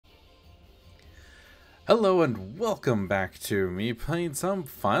Hello and welcome back to me playing some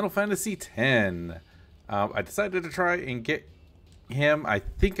Final Fantasy X. I decided to try and get him. I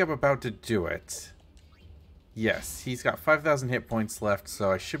think I'm about to do it. Yes, he's got 5,000 hit points left,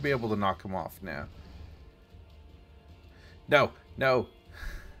 so I should be able to knock him off now. No, no.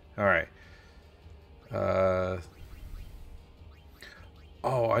 Alright. Oh,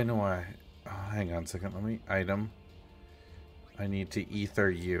 I know why. Oh, hang on a second. Let me item. I need to ether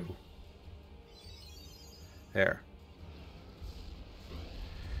you. There.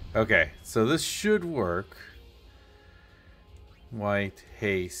 Okay, so this should work. White,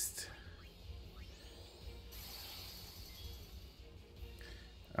 haste.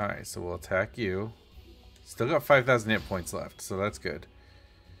 Alright, so we'll attack you. Still got 5,000 hit points left, so that's good.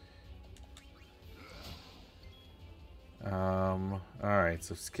 Alright,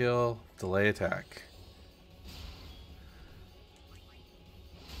 so skill, delay attack.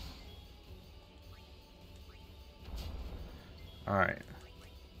 Alright.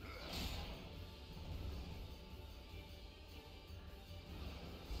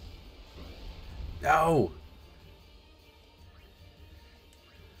 No!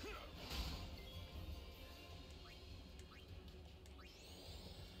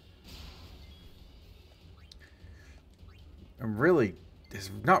 It's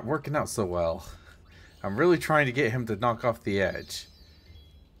not working out so well. I'm really trying to get him to knock off the edge.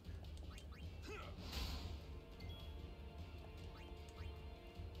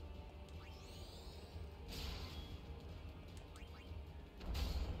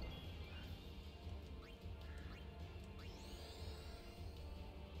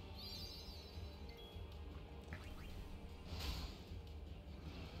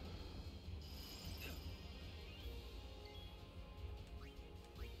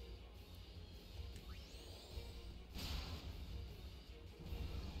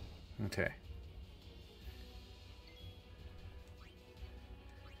 Okay.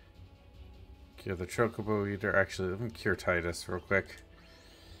 Cure the Chocobo Eater. Actually, let me cure Titus real quick.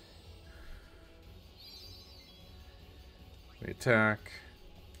 We attack.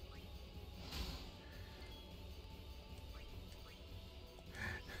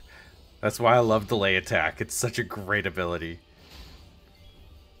 That's why I love delay attack. It's such a great ability.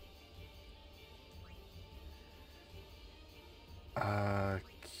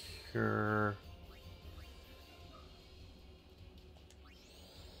 Cure.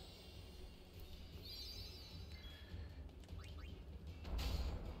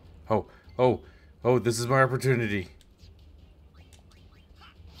 Oh, this is my opportunity.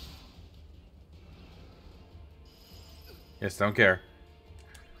 Yes, don't care.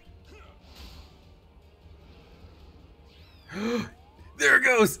 There it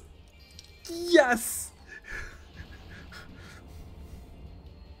goes! Yes!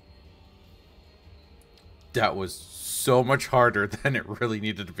 That was so much harder than it really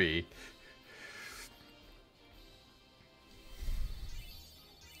needed to be.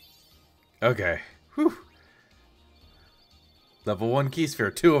 Okay. Whew. Level 1 key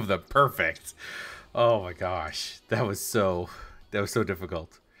sphere, 2 of them. Perfect. Oh my gosh. That was so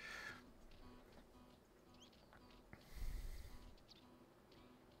difficult.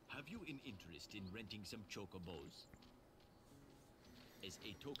 Have you an interest in renting some chocobos? As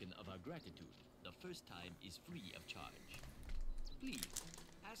a token of our gratitude, the first time is free of charge. Please,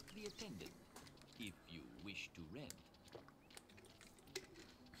 ask the attendant if you wish to rent.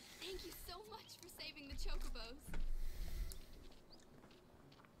 Thank you so much for saving the chocobos.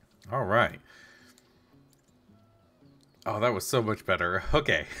 All right. Oh, that was so much better.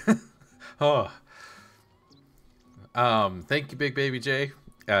 Okay. Oh. Thank you, Big Baby J.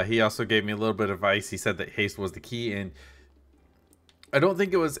 He also gave me a little bit of advice. He said that haste was the key, and I don't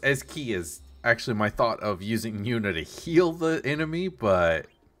think it was as key as actually my thought of using Yuna to heal the enemy, but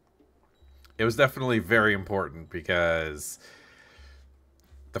it was definitely very important because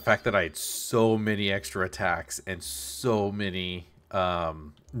the fact that I had so many extra attacks and so many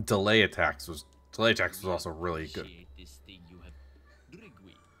delay attacks was also really good. This thing you have.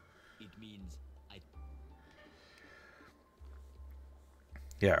 Drigui. It means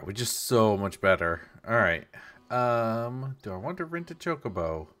Yeah, we're just so much better. All right. Do I want to rent a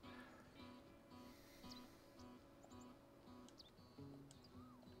Chocobo?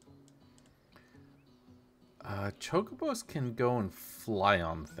 Chocobos can go and fly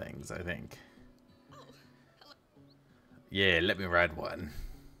on things, I think. Yeah, let me ride one.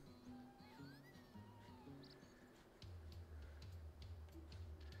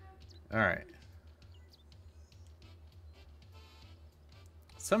 All right.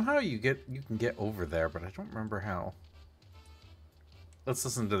 Somehow you can get over there, but I don't remember how. Let's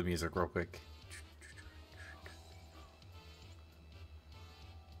listen to the music real quick.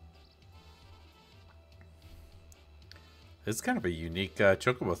 It's kind of a unique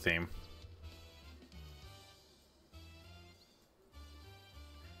Chocobo theme.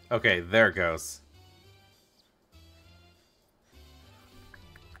 Okay, there it goes.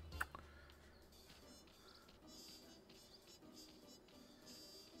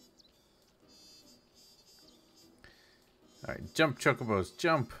 Alright, jump, Chocobos,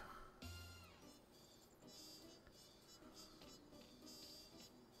 jump!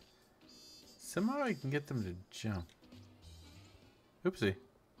 Somehow I can get them to jump. Oopsie.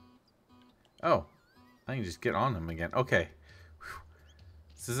 Oh, I can just get on them again. Okay. Whew.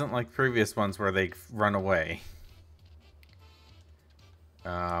 This isn't like previous ones where they run away.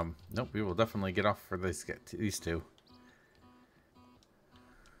 Nope, we will definitely get off for these two.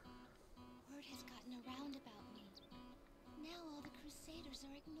 Word has gotten around about me. Now all the Crusaders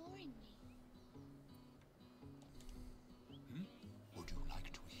are ignoring me. Would you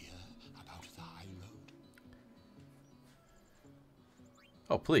like to hear about the Highroad?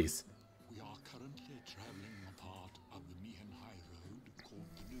 Oh, please. We are currently traveling a part of the Mehan Highroad called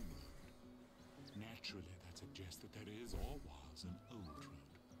the New Road. Naturally, that suggests that there is or was an old road.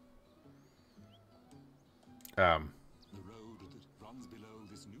 The road that runs below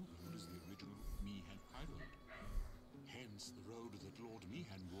this new road is the original Mehan Highroad. Hence, the road that Lord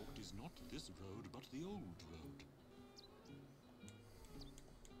Mehan walked is not this road, but the old road.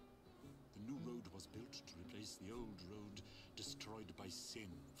 The new road was built to replace the old road destroyed by sin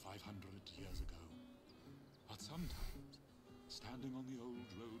 500 years ago. But sometimes, standing on the old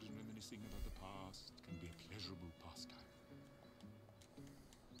road and reminiscing about the past can be a pleasurable pastime.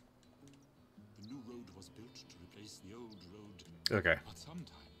 The new road was built to replace the old road. Okay. But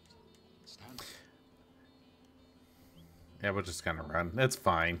sometimes, Yeah, we'll just kind of run. It's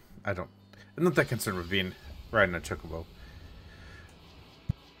fine. I'm not that concerned with riding a Chocobo.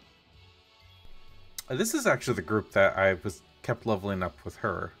 This is actually the group that I kept leveling up with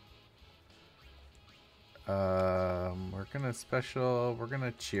her. We're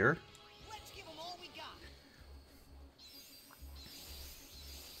gonna cheer. Let's give them all we got.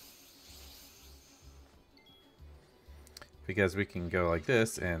 Because we can go like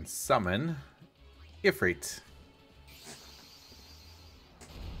this and summon Ifrit.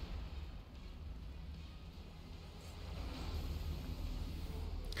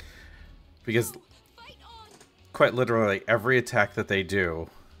 Because quite literally every attack that they do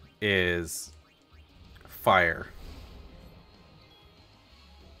is fire.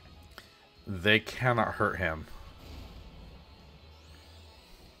 They cannot hurt him.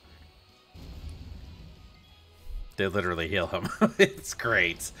 They literally heal him. It's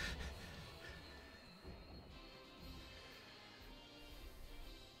great.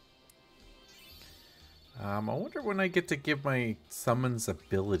 I wonder when I get to give my summons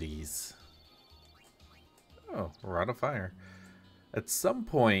abilities. Oh, Rod of Fire. At some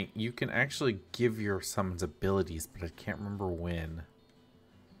point, you can actually give your summons abilities, but I can't remember when.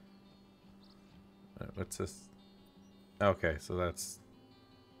 What's this? Okay, so that's...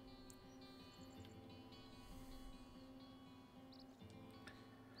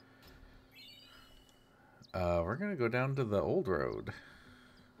 we're gonna go down to the old road.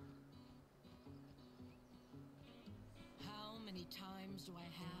 How many times do I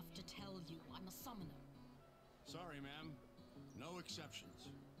have to tell you I'm a summoner? Sorry, ma'am. No exceptions.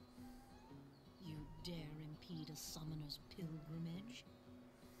 You dare impede a summoner's pilgrimage?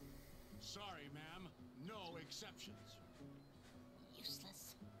 Sorry, ma'am. No exceptions.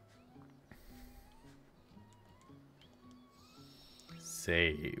 Useless.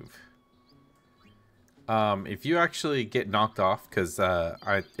 Save. If you actually get knocked off, because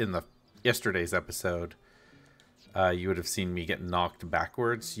in the yesterday's episode, you would have seen me get knocked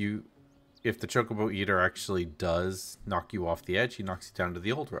backwards. If the Chocobo Eater actually does knock you off the edge, he knocks you down to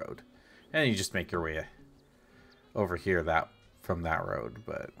the old road, and you just make your way over here from that road.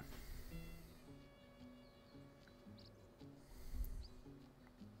 But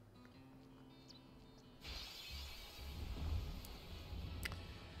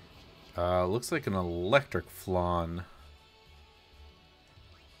looks like an electric flan.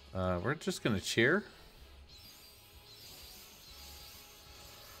 We're just gonna cheer.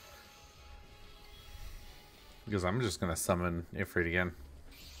 Because I'm just gonna summon Ifrit again.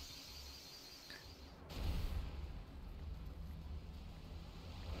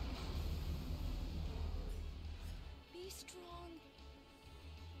 Be strong.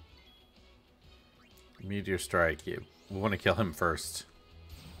 Meteor Strike. We want to kill him first.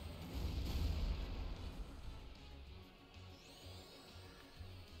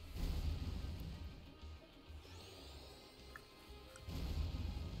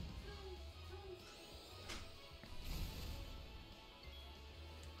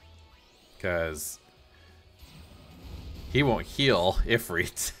 Because he won't heal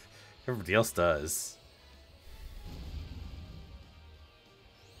Ifrit. Everybody else does.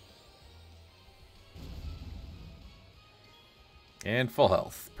 And full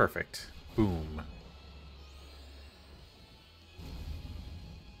health. Perfect. Boom.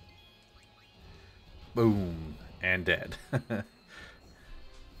 Boom. And dead.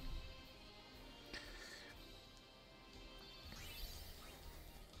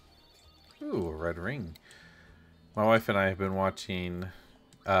 Ooh, a red ring. My wife and I have been watching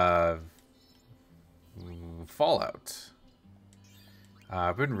Fallout.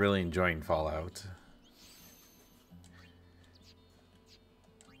 I've been really enjoying Fallout.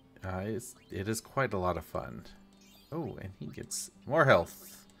 It is quite a lot of fun. Oh, and he gets more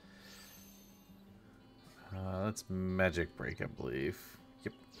health. That's magic break, I believe.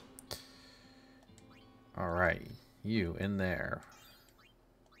 Yep. Alright, you in there.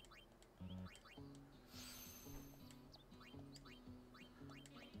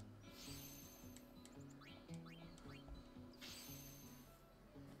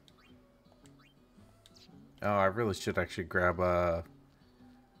 Oh, I really should actually grab a...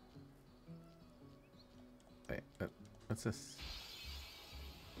 Wait, what's this?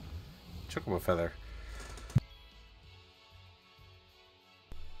 Chocobo feather.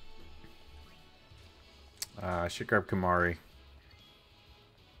 I should grab Kamari.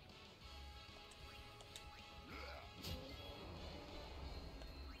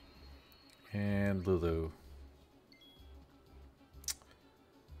 And Lulu.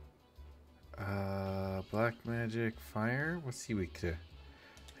 Black magic, fire? What's he weak to?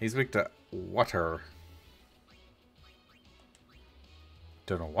 He's weak to water.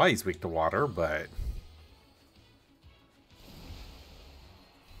 Don't know why he's weak to water, but...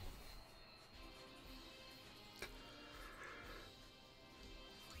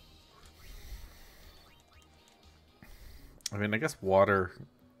 I mean, I guess water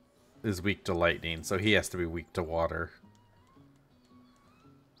is weak to lightning, so he has to be weak to water.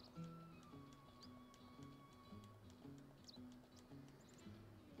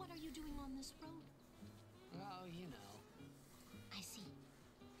 What are you doing on this road? Oh, you know. I see.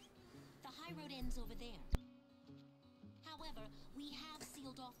 The high road ends over there. However, we have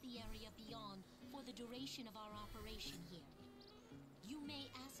sealed off the area beyond for the duration of our operation here. You may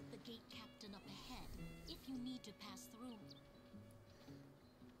ask the gate captain up ahead if you need to pass through.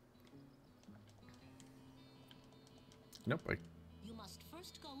 Nope. You must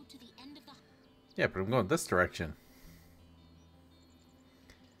first go to the end of the... Yeah, but I'm going this direction.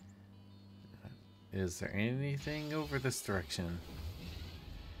 Is there anything over this direction?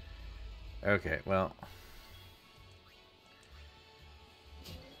 Okay, well...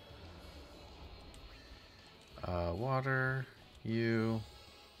 water, you...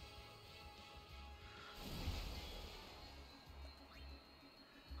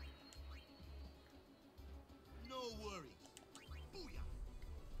 No worries. Booyah.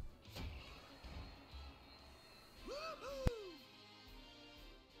 Woohoo!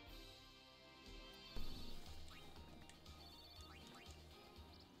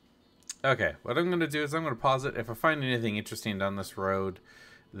 Okay, what I'm going to do is I'm going to pause it. If I find anything interesting down this road,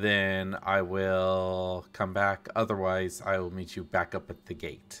 then I will come back. Otherwise, I will meet you back up at the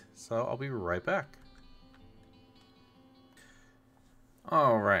gate. So I'll be right back.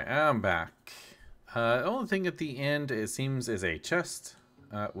 Alright, I'm back. The only thing at the end, it seems, is a chest,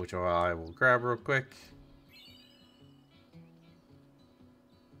 which I will grab real quick.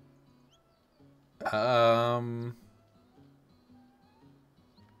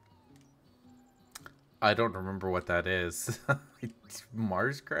 I don't remember what that is.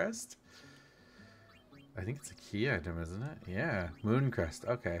 Mars crest? I think it's a key item, isn't it? Yeah, moon crest.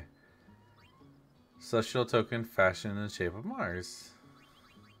 Okay. Celestial token fashioned in the shape of Mars.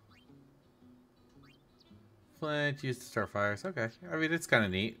 Flint used to start fires. Okay. I mean, it's kind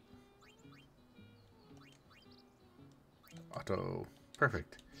of neat. Auto.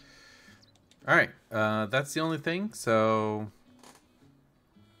 Perfect. Alright. That's the only thing. So...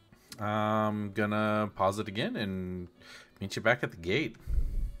 I'm gonna pause it again and meet you back at the gate.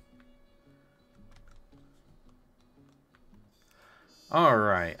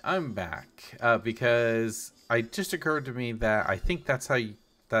 Alright, I'm back. Because it just occurred to me that I think that's how you...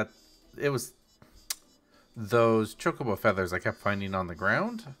 That it was those chocobo feathers I kept finding on the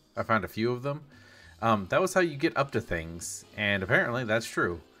ground. I found a few of them. That was how you get up to things. And apparently that's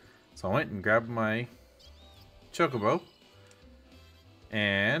true. So I went and grabbed my chocobo.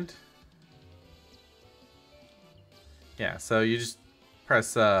 And... yeah, so you just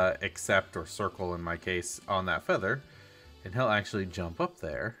press accept or circle in my case on that feather, and he'll actually jump up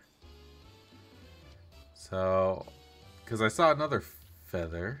there. So, because I saw another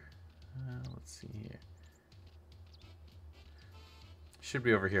feather. Let's see here. Should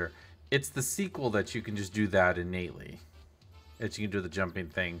be over here. It's the sequel that you can just do that innately. That you can do the jumping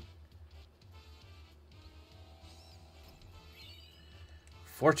thing.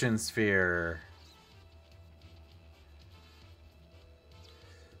 Fortune Sphere.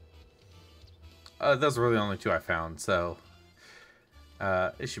 Those were the only two I found, so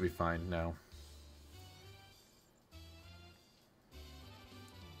it should be fine now.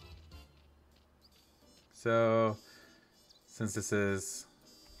 So, since this is...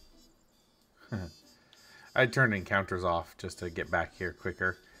 I'd turn encounters off just to get back here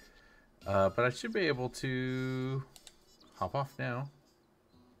quicker. But I should be able to hop off now.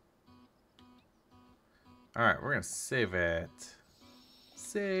 Alright, we're going to save it.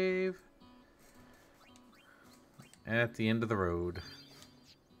 Save. At the end of the road.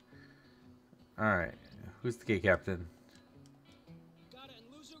 Alright, who's the gate captain? Gata and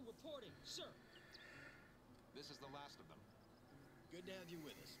Loser reporting, sir. This is the last of them. Good to have you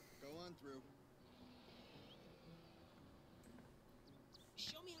with us. Go on through.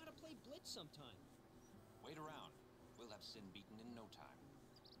 Show me how to play Blitz sometime. Wait around. We'll have Sin beaten in no time.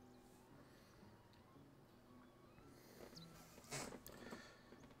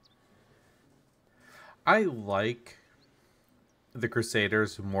 I like the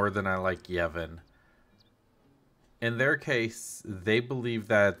Crusaders more than I like Yevon. In their case, they believe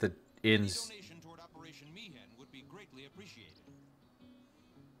that the Any donation toward Operation Mihen would be greatly appreciated.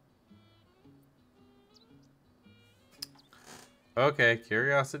 Okay,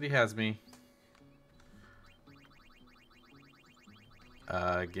 curiosity has me.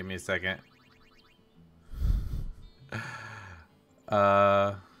 Give me a second.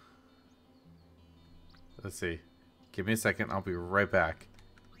 Let's see. Give me a second. I'll be right back.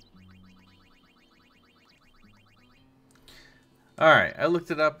 Alright, I looked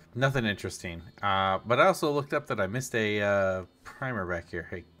it up. Nothing interesting. But I also looked up that I missed a primer back here.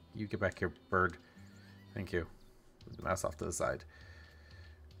 Hey, you get back here, bird. Thank you. Move the mouse off to the side.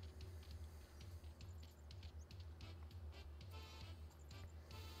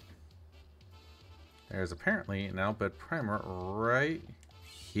 There's apparently an outbid primer right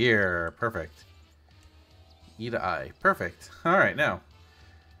here. Perfect. E to I. Perfect. Alright, now.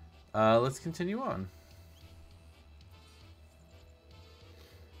 Let's continue on.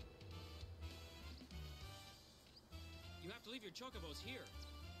 You have to leave your chocobos here.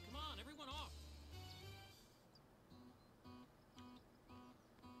 Come on, everyone off.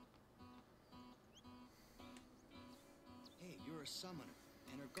 Hey, you're a summoner,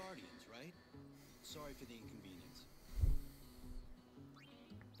 and her guardians, right? Sorry for the inconvenience.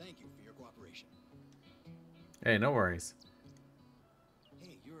 Thank you for your cooperation. Hey, no worries.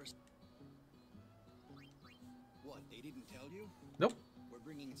 Hey, you're a... What, they didn't tell you? Nope. We're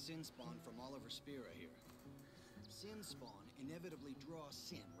bringing Sin Spawn from Oliver Spira here. Sin Spawn inevitably draws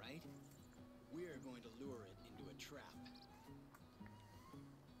sin, right? We're going to lure it into a trap.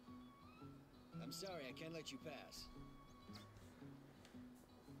 I'm sorry, I can't let you pass.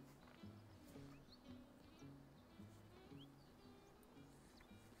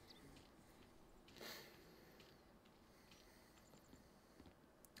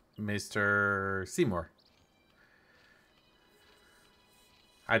 Mr. Seymour.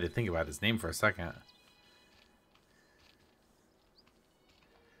 I had to think about his name for a second.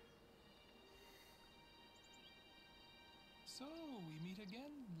 So, we meet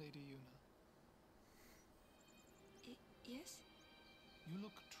again, Lady Yuna. Yes? You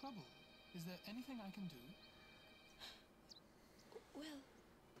look troubled. Is there anything I can do? Well,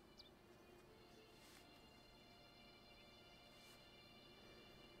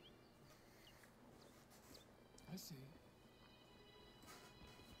 I see.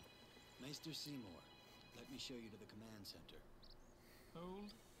 Maester Seymour, let me show you to the command center.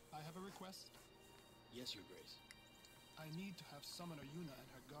 Hold. I have a request. Yes, Your Grace. I need to have Summoner Yuna and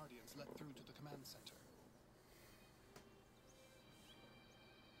her guardians let through to the command center.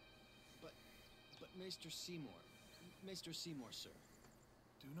 But Maester Seymour, sir.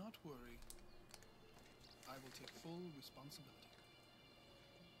 Do not worry. I will take full responsibility.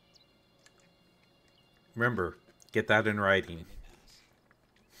 Remember, get that in writing. Let me pass.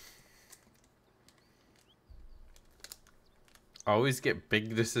 Always get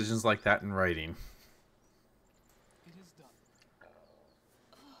big decisions like that in writing. It is done.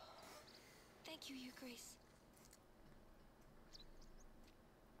 thank you, Your Grace.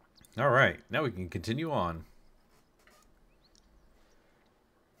 Alright, now we can continue on.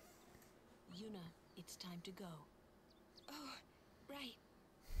 Yuna, it's time to go. Oh, right.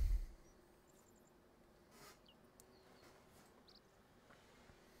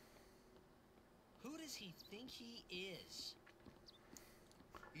 does he think he is?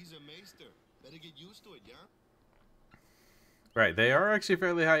 He's a maester. Better get used to it, yeah? Right, they are actually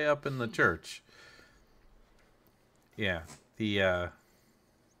fairly high up in the church. Yeah,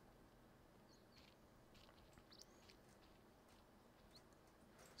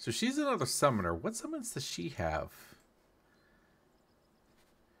 so she's another summoner. What summons does she have?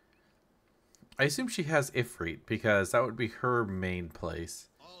 I assume she has Ifrit, because that would be her main place.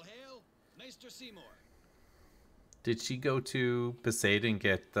 All hail, Maester Seymour. Did she go to Besaid and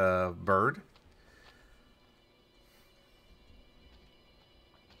get the bird?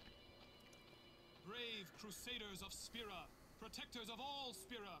 Brave crusaders of Spira, protectors of all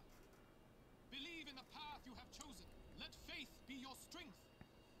Spira. Believe in the path you have chosen. Let faith be your strength.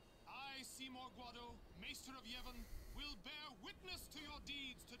 I, Seymour Guado, Maester of Yevon, will bear witness to your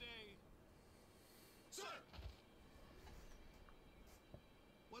deeds today. Sir!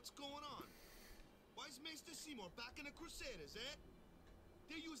 What's going on? Why is Maester Seymour back in the Crusaders, eh?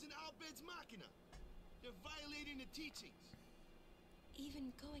 They're using Albed's Machina. They're violating the teachings.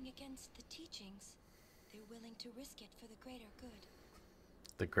 Even going against the teachings, they're willing to risk it for the greater good.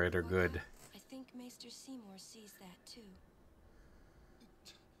 The greater good. I think Maester Seymour sees that too.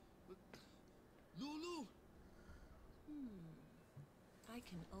 Lulu! I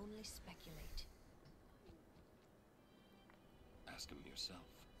can only speculate. Ask him yourself.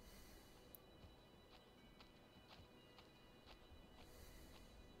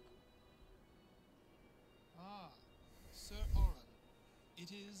 Ah, Sir Oran.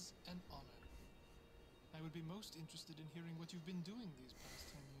 It is an honor. I would be most interested in hearing what you've been doing these past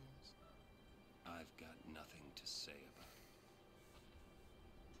 10 years. I've got nothing to say about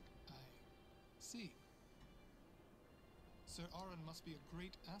it. I see. Sir Oran must be a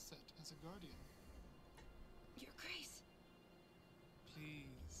great asset as a guardian. Your Grace.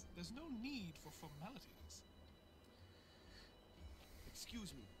 Please, there's no need for formalities.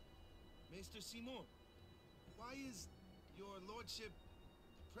 Excuse me. Maester Seymour, why is your lordship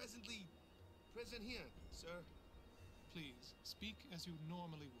present here, sir? Please, speak as you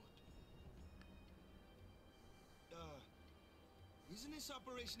normally would. Isn't this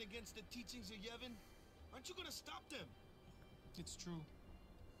operation against the teachings of Yevon? Aren't you gonna stop them? It's true.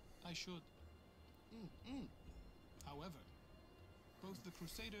 I should. However, both the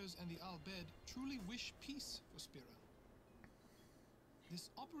Crusaders and the Al-Bed truly wish peace for Spira.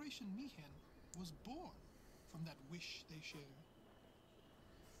 This Operation Mihen was born from that wish they share.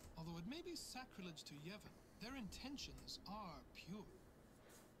 Although it may be sacrilege to Yevon, their intentions are pure.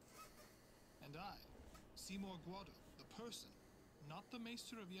 And I, Seymour Guado, the person, not the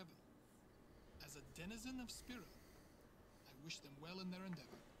Maester of Yevon, as a denizen of Spira, I wish them well in their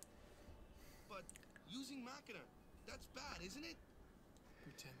endeavor. But using Machina, that's bad, isn't it?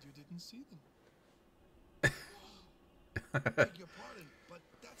 Pretend you didn't see them. Beg your pardon, but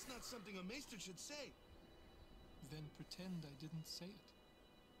that's not something a Maester should say. Then pretend I didn't say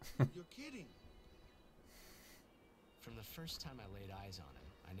it. You're kidding. From the first time I laid eyes on him,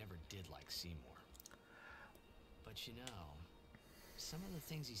 I never did like Seymour. But you know, some of the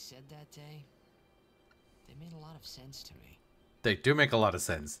things he said that day, they made a lot of sense to me. They do make a lot of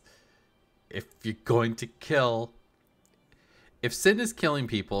sense. If you're going to kill... If sin is killing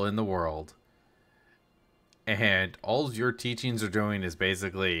people in the world, and all your teachings are doing is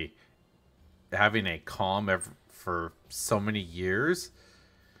basically having a calm for so many years...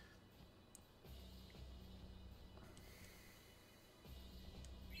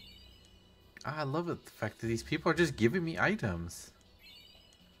 I love it, the fact that these people are just giving me items.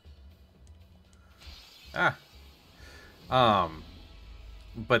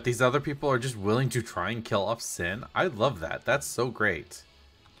 But these other people are just willing to try and kill off sin. I love that. That's so great.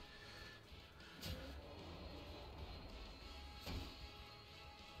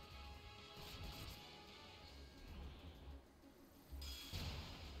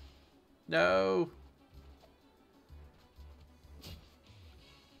 No.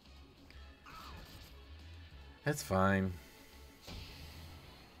 That's fine.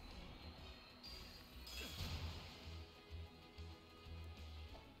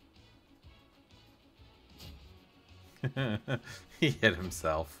 He hit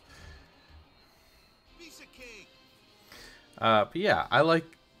himself. Piece of cake. But yeah, I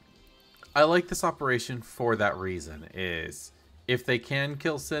like this operation for that reason. Is if they can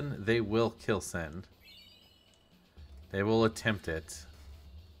kill sin, they will kill sin. They will attempt it,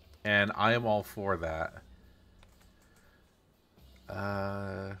 and I am all for that.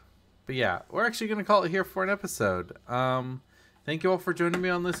 But yeah, we're actually going to call it here for an episode. Thank you all for joining me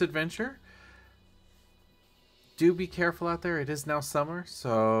on this adventure. Do be careful out there. It is now summer,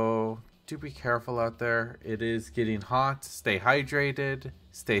 so do be careful out there. It is getting hot. Stay hydrated.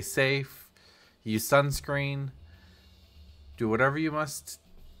 Stay safe. Use sunscreen. Do whatever you must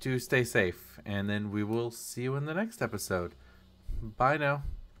to stay safe. And then we will see you in the next episode. Bye now.